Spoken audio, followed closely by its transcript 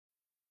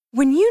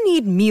When you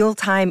need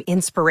mealtime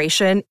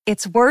inspiration,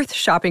 it's worth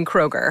shopping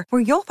Kroger,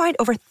 where you'll find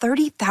over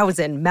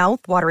 30,000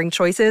 mouth-watering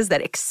choices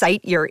that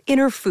excite your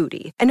inner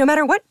foodie. And no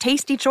matter what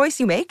tasty choice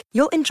you make,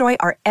 you'll enjoy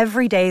our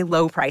everyday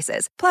low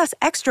prices, plus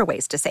extra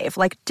ways to save,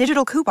 like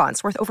digital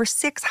coupons worth over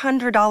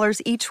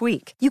 $600 each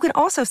week. You can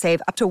also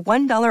save up to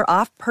 $1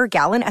 off per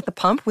gallon at the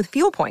pump with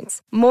fuel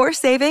points. More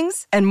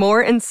savings and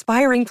more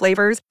inspiring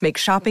flavors make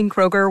shopping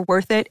Kroger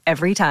worth it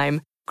every time.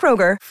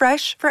 Kroger,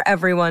 fresh for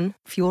everyone.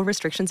 Fuel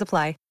restrictions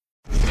apply.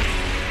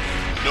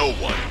 No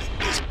one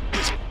is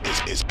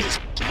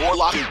more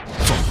locked in.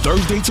 From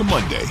Thursday to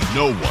Monday,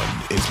 no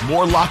one is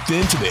more locked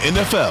into the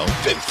NFL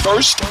than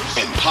First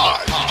and Pod.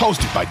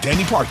 Hosted by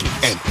Danny Parkin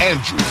and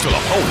Andrew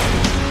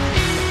Filipponi.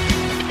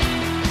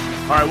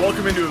 All right,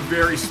 welcome into a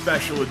very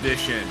special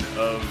edition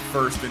of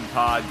First and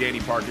Pod. Danny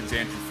Parkins,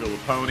 Andrew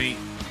Filipponi.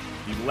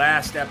 The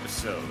last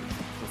episode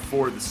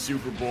before the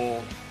Super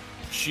Bowl,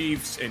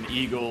 Chiefs and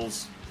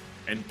Eagles.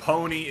 And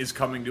Poni is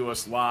coming to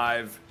us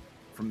live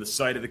from the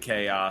site of the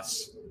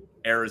chaos,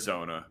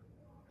 Arizona.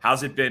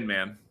 How's it been,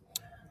 man?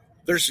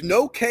 There's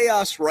no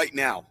chaos right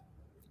now.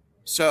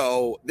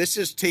 So this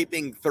is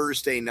taping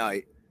Thursday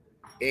night,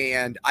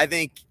 and I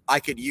think I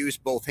could use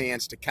both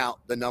hands to count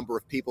the number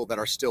of people that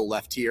are still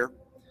left here.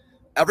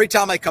 Every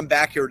time I come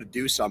back here to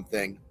do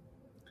something,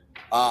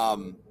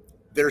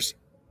 it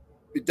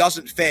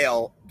doesn't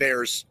fail.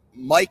 There's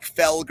Mike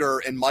Felger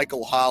and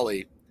Michael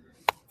Holley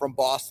from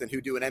Boston who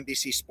do an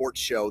NBC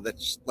sports show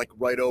that's like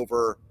right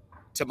over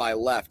to my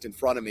left in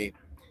front of me.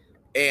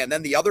 And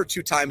then the other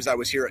two times I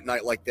was here at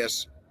night like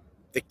this,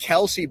 the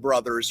Kelsey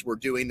brothers were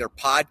doing their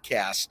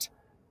podcast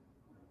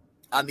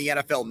on the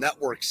NFL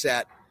Network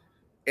set,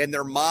 and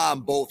their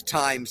mom both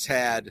times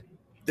had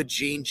the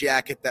jean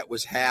jacket that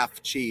was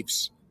half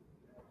Chiefs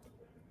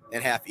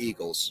and half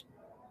Eagles,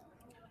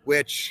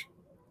 which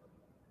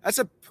that's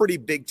a pretty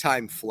big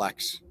time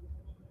flex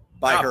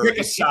by her. Pick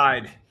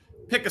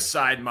a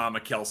side,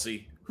 Mama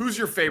Kelsey. Who's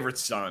your favorite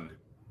son?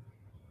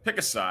 Pick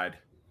a side.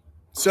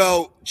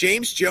 So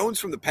James Jones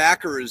from the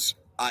Packers,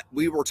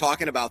 we were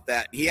talking about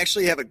that. He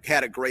actually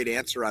had a great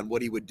answer on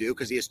what he would do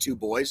because he has two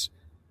boys.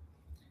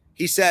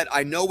 He said,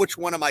 I know which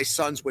one of my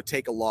sons would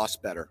take a loss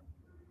better.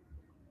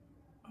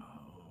 Oh,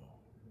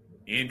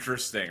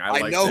 interesting.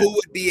 I know who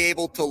would be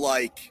able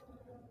to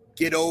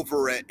get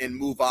over it and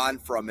move on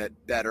from it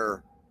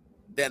better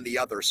than the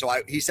other. So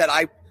he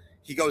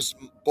goes,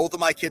 both of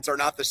my kids are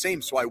not the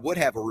same, so I would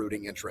have a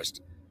rooting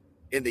interest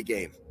in the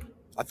game.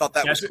 I thought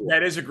that was cool.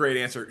 That is a great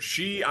answer.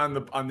 She on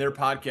their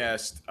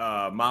podcast,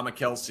 Mama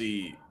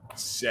Kelsey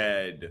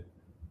said,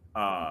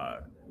 I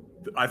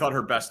thought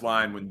her best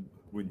line when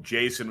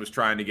Jason was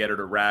trying to get her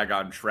to rag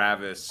on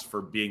Travis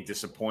for being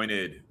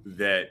disappointed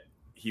that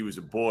he was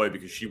a boy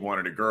because she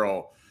wanted a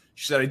girl.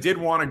 She said, I did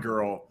want a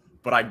girl,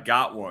 but I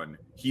got one.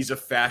 He's a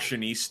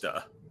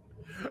fashionista,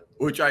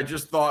 which I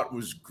just thought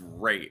was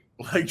great.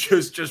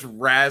 Just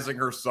razzing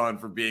her son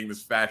for being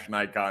this fashion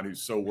icon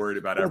who's so worried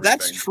about everything.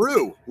 That's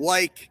true.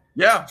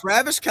 Yeah,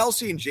 Travis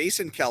Kelsey and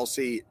Jason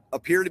Kelsey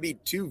appear to be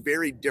two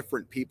very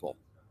different people.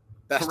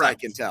 Best Correct. I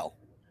can tell.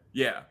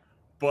 Yeah,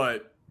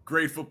 but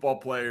great football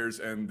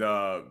players and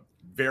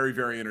very,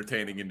 very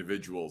entertaining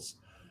individuals.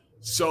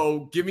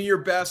 So, give me your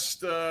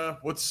best.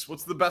 What's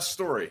the best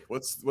story?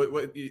 What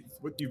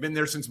you've been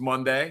there since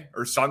Monday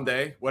or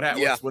Sunday? What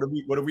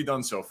have we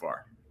done so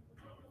far?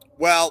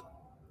 Well,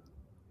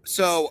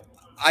 so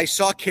I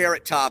saw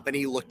Carrot Top and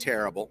he looked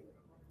terrible.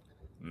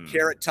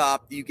 Carrot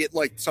Top, you get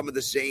some of the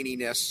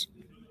zaniness,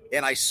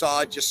 and I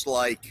saw just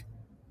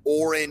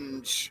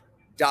orange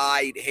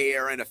dyed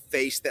hair and a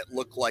face that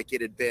looked like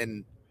it had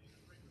been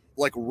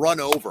run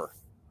over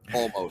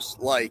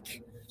almost.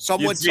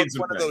 Someone took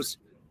one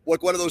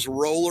of those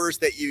rollers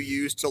that you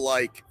use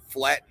to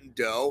flatten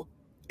dough,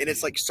 and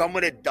it's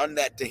someone had done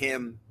that to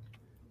him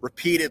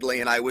repeatedly,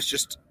 and I was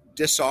just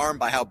disarmed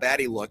by how bad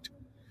he looked.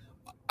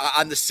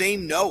 On the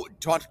same note,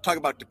 talk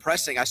about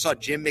depressing, I saw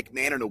Jim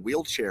McMahon in a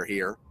wheelchair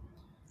here.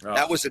 Oh.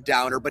 That was a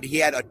downer, but he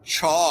had a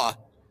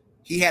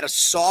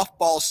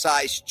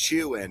softball-sized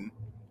chew-in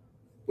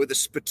with a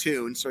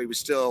spittoon, so he was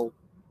still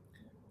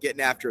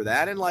getting after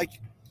that. And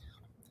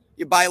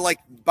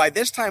by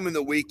this time in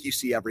the week, you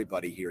see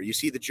everybody here. You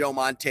see the Joe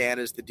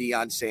Montanas, the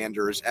Deion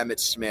Sanders, Emmitt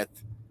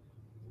Smith,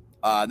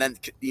 and then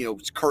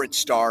current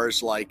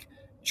stars like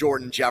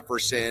Jordan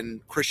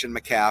Jefferson, Christian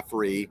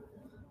McCaffrey,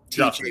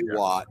 T.J.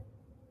 Watt.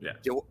 Yeah.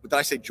 Did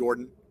I say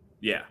Jordan?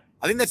 Yeah.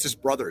 I think that's his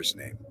brother's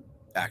name,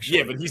 actually.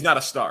 Yeah, but he's not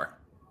a star.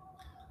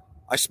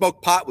 I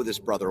smoked pot with his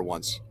brother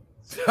once.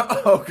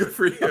 Oh, good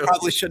for you. I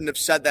probably shouldn't have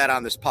said that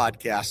on this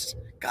podcast.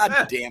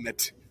 God damn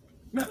it.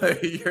 No,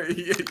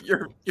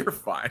 you're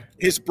fine.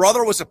 His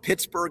brother was a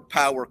Pittsburgh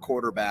Power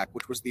quarterback,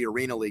 which was the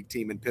Arena League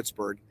team in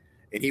Pittsburgh,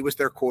 and he was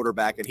their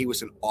quarterback, and he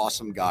was an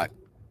awesome guy.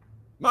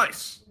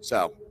 Nice.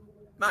 So.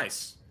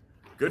 Nice.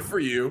 Good for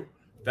you.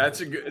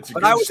 But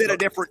I was at a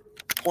different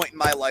point in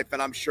my life,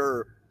 and I'm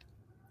sure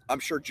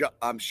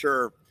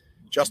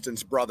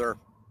Justin's brother,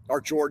 or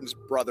Jordan's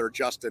brother,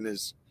 Justin,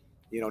 is,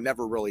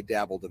 never really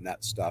dabbled in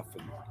that stuff.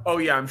 Oh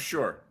yeah, I'm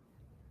sure.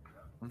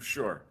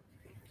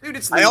 Dude,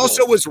 it's I legal.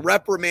 also was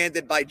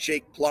reprimanded by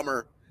Jake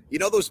Plummer. You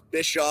know those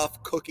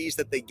Bischoff cookies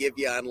that they give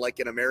you on like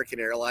an American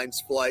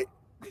Airlines flight?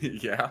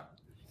 Yeah.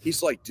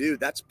 He's like, dude,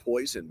 that's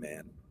poison,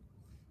 man.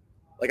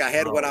 Like I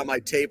had one on my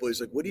table.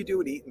 He's like, what are you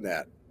doing eating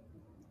that?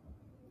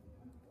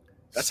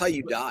 That's how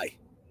you die.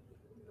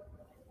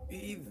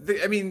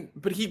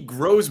 But he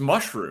grows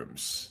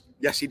mushrooms.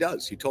 Yes, he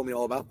does. He told me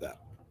all about that.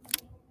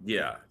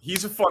 Yeah,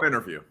 he's a fun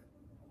interview.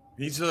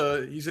 He's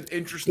an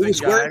interesting He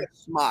was guy. wearing a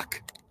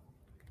smock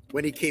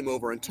when he came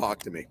over and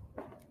talked to me.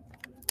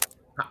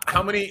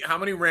 How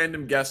many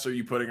random guests are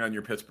you putting on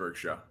your Pittsburgh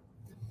show?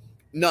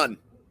 None.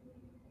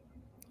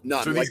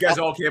 So these guys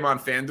all came on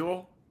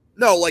FanDuel?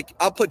 No, like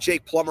I'll put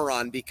Jake Plummer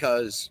on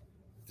because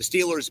the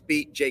Steelers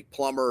beat Jake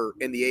Plummer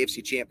in the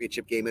AFC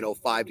Championship game in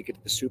 2005 to get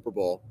to the Super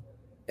Bowl.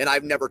 And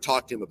I've never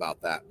talked to him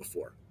about that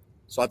before.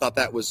 So I thought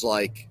that was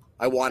like,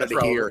 I wanted to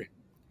hear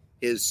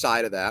his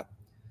side of that.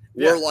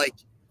 Yeah. We're like,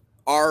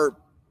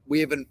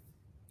 we haven't,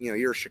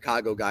 you're a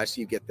Chicago guy,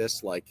 so you get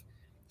this. Like,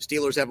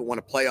 Steelers haven't won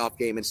a playoff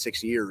game in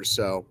 6 years.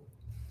 So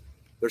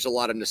there's a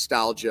lot of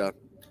nostalgia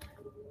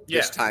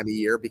this time of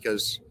year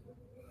because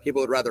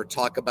people would rather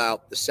talk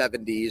about the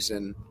 70s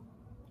and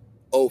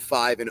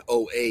 05 and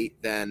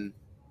 08 than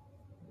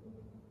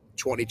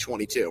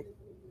 2022.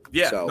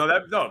 Yeah,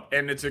 so,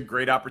 and it's a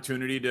great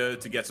opportunity to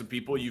get some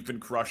people. You've been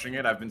crushing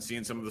it. I've been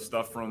seeing some of the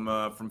stuff from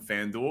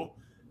FanDuel.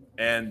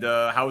 And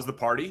how was the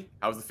party?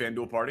 How was the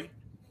FanDuel party?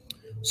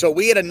 So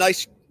we had a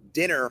nice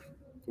dinner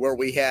where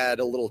we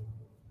had a little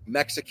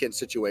Mexican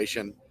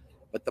situation,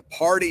 but the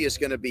party is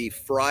going to be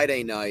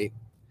Friday night,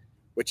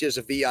 which is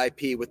a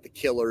VIP with the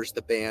Killers,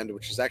 the band,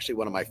 which is actually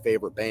one of my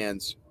favorite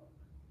bands.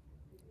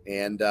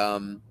 And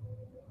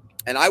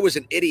I was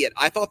an idiot.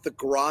 I thought the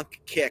Gronk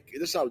kick.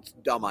 This is how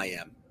dumb I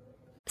am.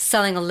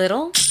 Selling a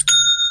little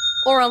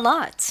or a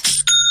lot?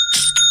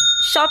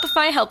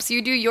 Shopify helps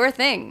you do your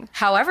thing,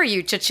 however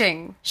you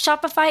cha-ching.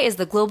 Shopify is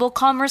the global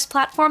commerce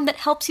platform that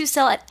helps you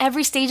sell at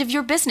every stage of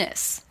your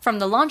business. From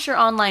the launch your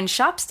online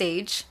shop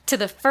stage, to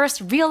the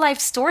first real-life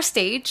store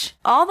stage,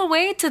 all the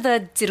way to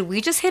the did we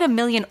just hit 1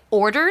 million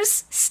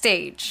orders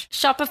stage.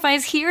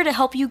 Shopify's here to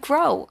help you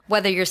grow.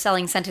 Whether you're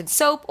selling scented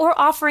soap or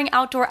offering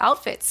outdoor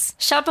outfits,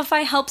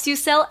 Shopify helps you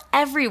sell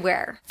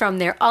everywhere. From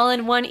their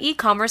all-in-one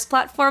e-commerce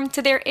platform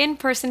to their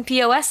in-person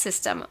POS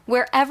system,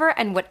 wherever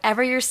and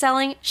whatever you're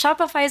selling,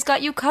 Shopify's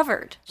got you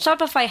covered.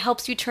 Shopify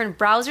helps you turn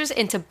browsers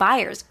into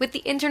buyers with the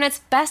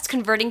internet's best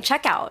converting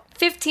checkout.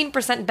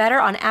 15% better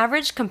on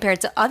average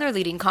compared to other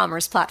leading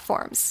commerce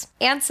platforms.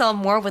 And sell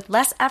more with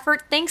less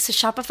effort thanks to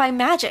Shopify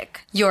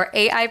Magic, your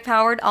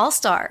AI-powered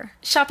all-star.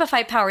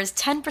 Shopify powers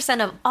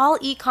 10% of all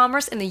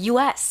e-commerce in the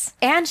US.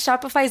 And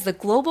Shopify is the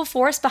global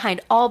force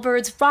behind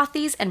Allbirds,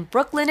 Rothy's, and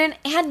Brooklinen,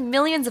 and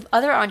millions of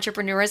other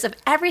entrepreneurs of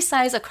every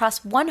size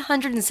across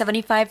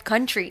 175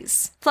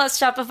 countries. Plus,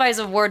 Shopify's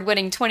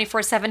award-winning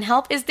 24/7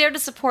 help is there to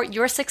support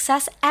your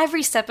success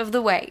every step of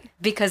the way.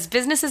 Because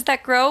businesses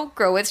that grow,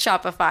 grow with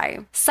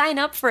Shopify. Sign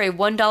up for a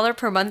 $1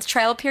 per month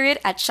trial period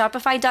at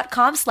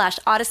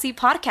shopify.com/Odyssey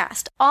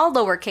Podcast, all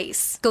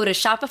lowercase. Go to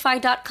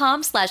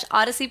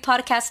shopify.com/Odyssey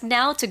Podcast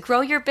now to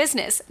grow your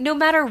business, no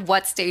matter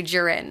what stage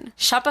you're in.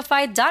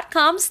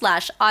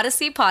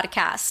 Shopify.com/Odyssey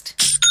Podcast.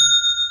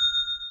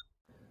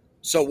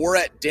 So we're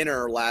at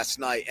dinner last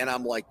night, and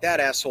I'm like, that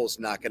asshole's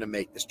not going to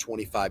make this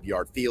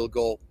 25-yard field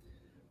goal.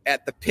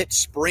 At the Pitt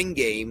Spring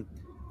game,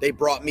 they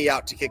brought me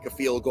out to kick a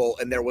field goal,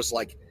 and there was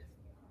like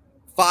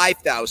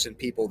 5,000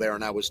 people there,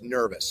 and I was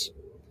nervous.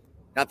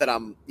 Not that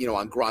I'm,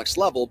 on Gronk's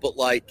level, but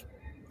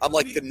I'm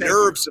like the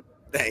nerves of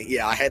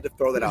yeah, I had to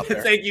throw that out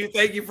there. Thank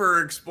you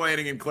for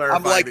explaining and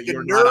clarifying. I'm like that the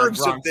you're not on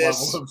nerves of Gronk's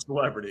this level of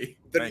celebrity.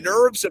 The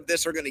nerves of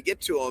this are going to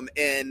get to him,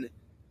 and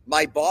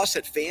my boss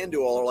at FanDuel,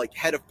 or like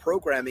head of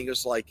programming,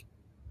 is like,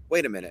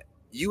 wait a minute,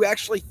 you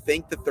actually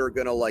think that they're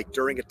going to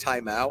during a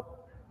timeout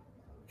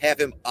have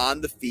him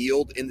on the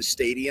field in the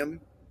stadium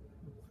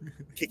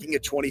kicking a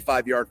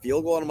 25-yard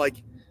field goal? And I'm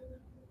like,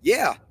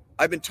 yeah,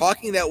 I've been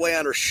talking that way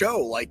on our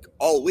show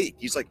all week.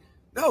 He's like,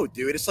 no,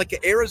 dude, it's like an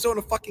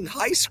Arizona fucking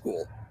high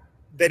school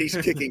that he's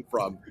kicking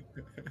from.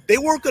 They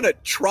weren't going to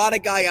trot a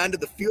guy onto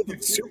the field at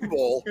the Super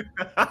Bowl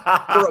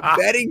for a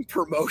betting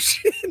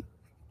promotion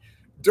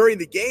during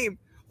the game.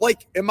 I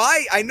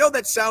know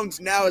that sounds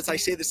now as I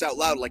say this out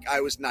loud like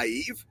I was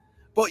naive,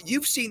 but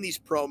you've seen these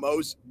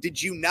promos. Did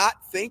you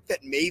not think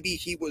that maybe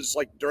he was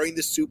during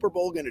the Super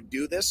Bowl going to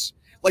do this?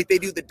 Like they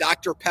do the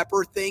Dr.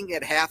 Pepper thing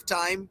at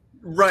halftime.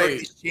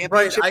 Right.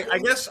 I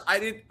guess I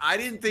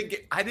didn't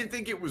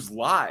think it was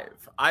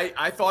live.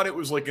 I thought it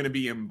was going to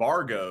be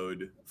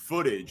embargoed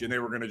footage and they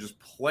were going to just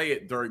play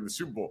it during the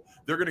Super Bowl.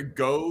 They're going to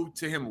go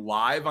to him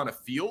live on a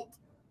field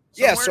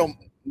somewhere? Yeah, so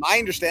my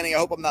understanding, I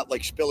hope I'm not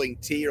spilling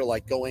tea or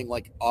going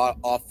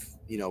off,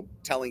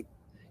 telling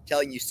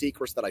you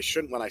secrets that I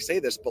shouldn't when I say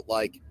this, but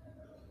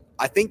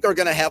I think they're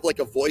going to have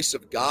a voice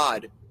of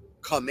God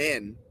come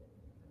in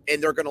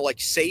and they're going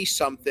to say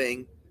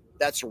something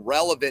that's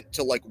relevant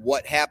to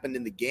what happened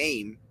in the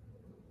game.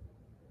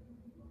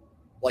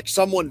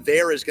 Someone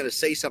there is going to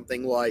say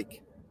something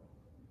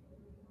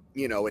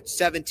it's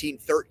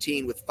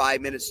 17-13 with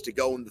 5 minutes to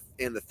go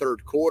in the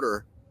third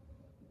quarter,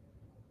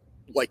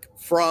 like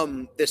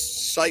from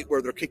this site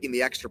where they're kicking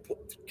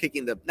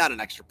not an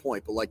extra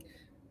point, but like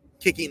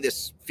kicking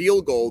this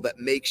field goal that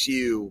makes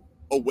you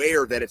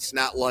aware that it's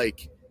not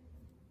like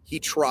he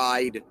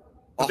tried.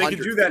 But they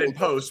can do that in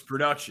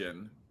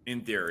post-production,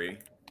 in theory.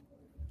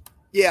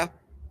 Yeah.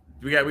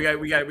 We got,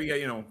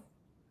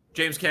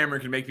 James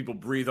Cameron can make people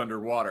breathe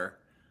underwater.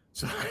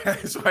 So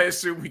I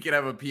assume we can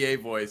have a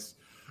PA voice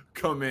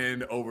come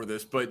in over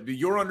this. But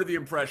you're under the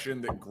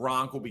impression that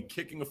Gronk will be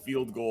kicking a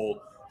field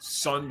goal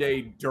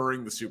Sunday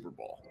during the Super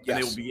Bowl. Yes. And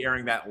they will be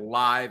airing that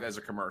live as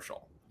a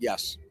commercial.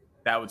 Yes.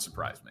 That would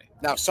surprise me.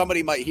 Now,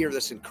 somebody might hear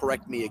this and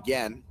correct me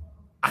again.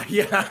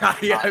 Yeah,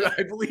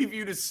 I believe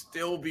you to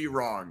still be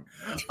wrong.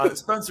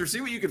 Spencer,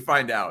 see what you can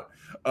find out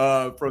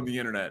from the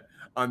internet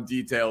on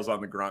details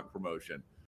on the Gronk promotion.